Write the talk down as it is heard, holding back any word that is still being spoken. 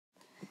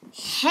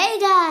Hey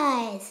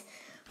guys,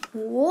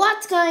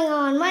 what's going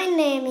on? My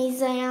name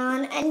is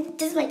Zayan and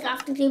this is my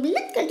crafting table.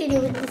 Let's continue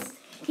with this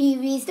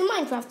series, the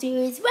Minecraft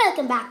series.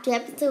 Welcome back to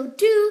episode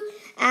 2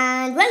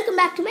 and welcome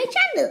back to my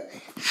channel.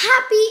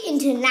 Happy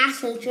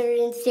International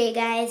Children's Day,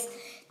 guys.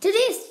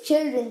 Today's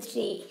Children's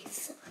Day.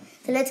 So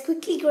let's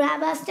quickly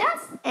grab our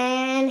stuff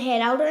and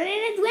head out on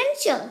an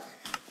adventure.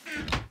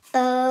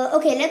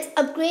 Okay, let's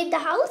upgrade the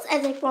house.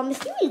 As I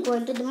promised you, we'll go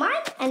into the mine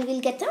and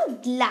we'll get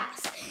some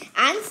glass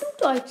and some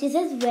torches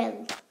as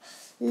well.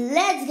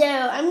 Let's go.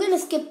 I'm gonna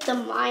skip the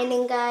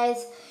mining,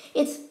 guys.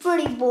 It's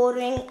pretty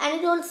boring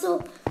and it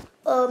also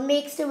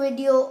makes the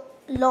video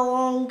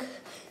long.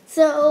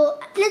 So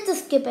let's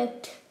just skip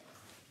it.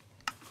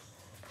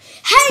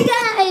 Hey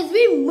guys,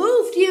 we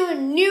moved to a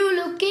new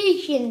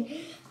location.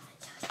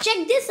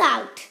 Check this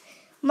out.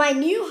 My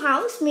new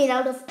house made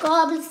out of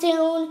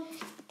cobblestone.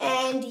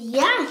 And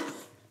yeah,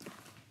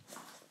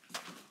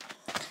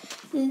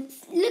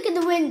 look at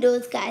the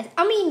windows, guys.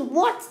 I mean,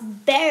 what's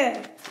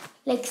better?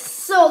 Like,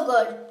 so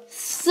good.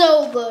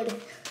 So good.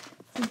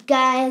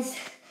 Guys,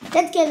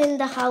 let's get in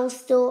the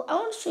house though. I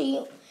want to show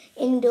you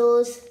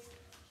indoors.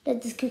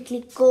 Let's just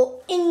quickly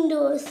go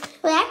indoors.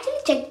 Well,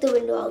 actually check the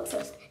window out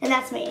first. And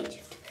that's my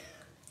agent.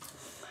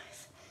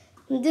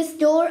 This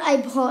door I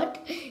bought.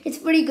 It's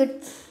pretty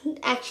good,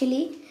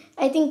 actually.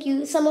 I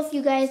think some of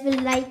you guys will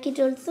like it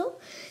also.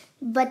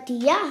 But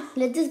yeah,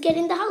 let's just get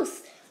in the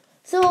house.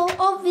 So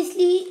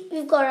obviously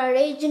we've got our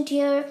agent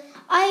here.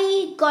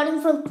 I got him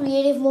from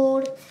creative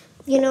mode.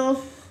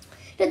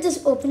 Let's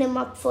just open him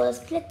up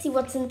first. Let's see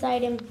what's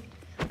inside him.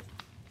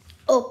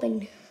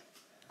 Open.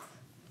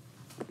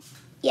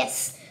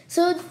 Yes.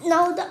 So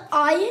now the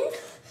iron,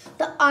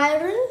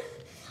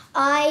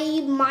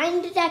 I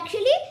mined it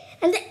actually,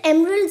 and the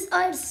emeralds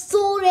are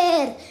so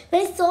rare.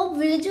 When I saw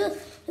villagers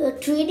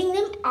trading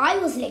them, I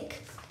was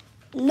like,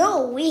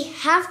 no, we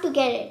have to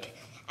get it.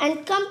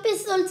 And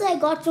compass also I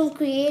got from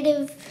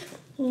creative.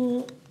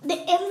 The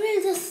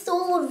emeralds are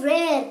so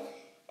rare.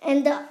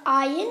 And the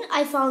iron,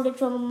 I found it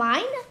from a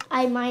mine.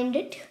 I mined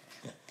it.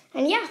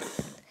 And yeah,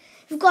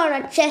 we've got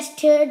our chest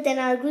here, then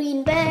our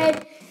green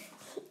bed.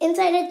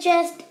 Inside a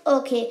chest,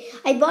 okay.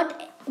 I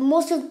bought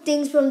most of the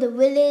things from the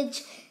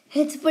village.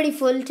 It's pretty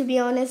full, to be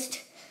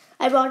honest.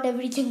 I brought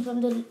everything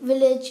from the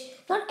village.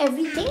 Not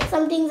everything,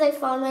 some things I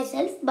found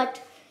myself,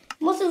 but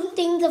most of the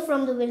things are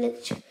from the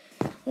village.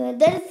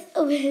 There's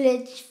a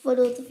village, for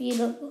those of you who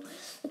don't know.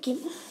 Okay,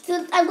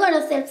 so I've got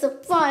ourselves a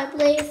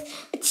fireplace,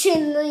 a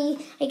chimney.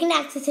 I can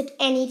access it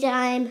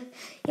anytime,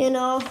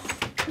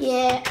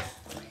 yeah.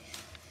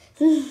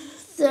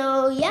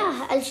 So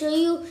yeah, I'll show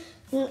you.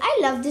 I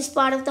love this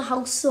part of the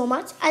house so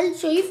much. I'll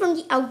show you from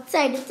the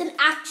outside. It's an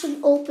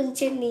actual open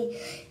chimney.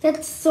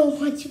 That's so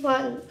much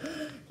fun.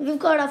 We've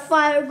got a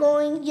fire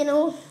going,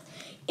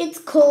 It's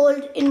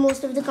cold in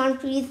most of the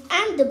countries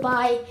and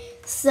Dubai.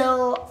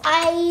 So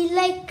I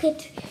like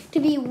it to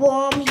be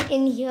warm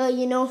in here,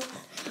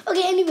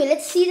 Okay, anyway,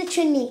 let's see the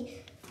chimney.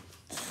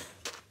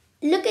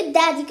 Look at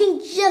that. You can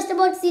just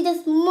about see the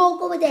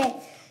smoke over there.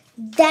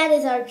 That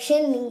is our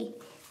chimney.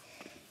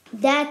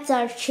 That's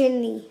our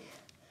chimney.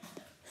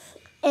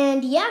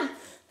 And yeah,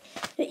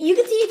 you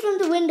can see it from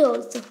the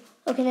windows.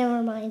 Okay,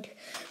 never mind.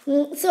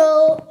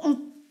 So,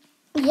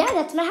 yeah,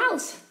 that's my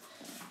house.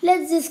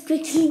 Let's just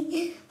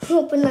quickly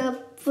open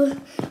up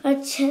our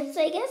chest,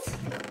 I guess.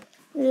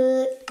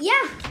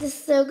 Yeah, this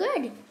is so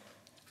good.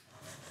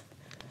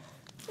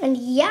 And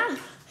yeah,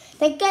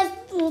 thank you guys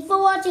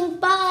for watching.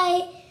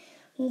 Bye.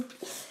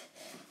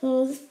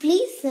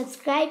 Please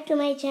subscribe to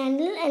my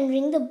channel and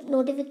ring the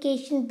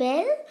notification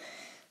bell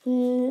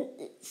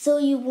so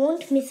you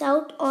won't miss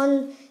out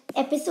on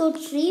episode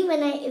 3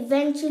 when I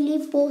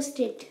eventually post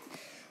it.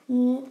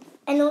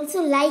 And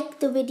also like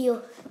the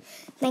video.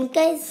 Thank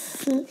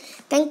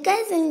you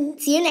guys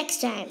and see you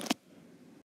next time.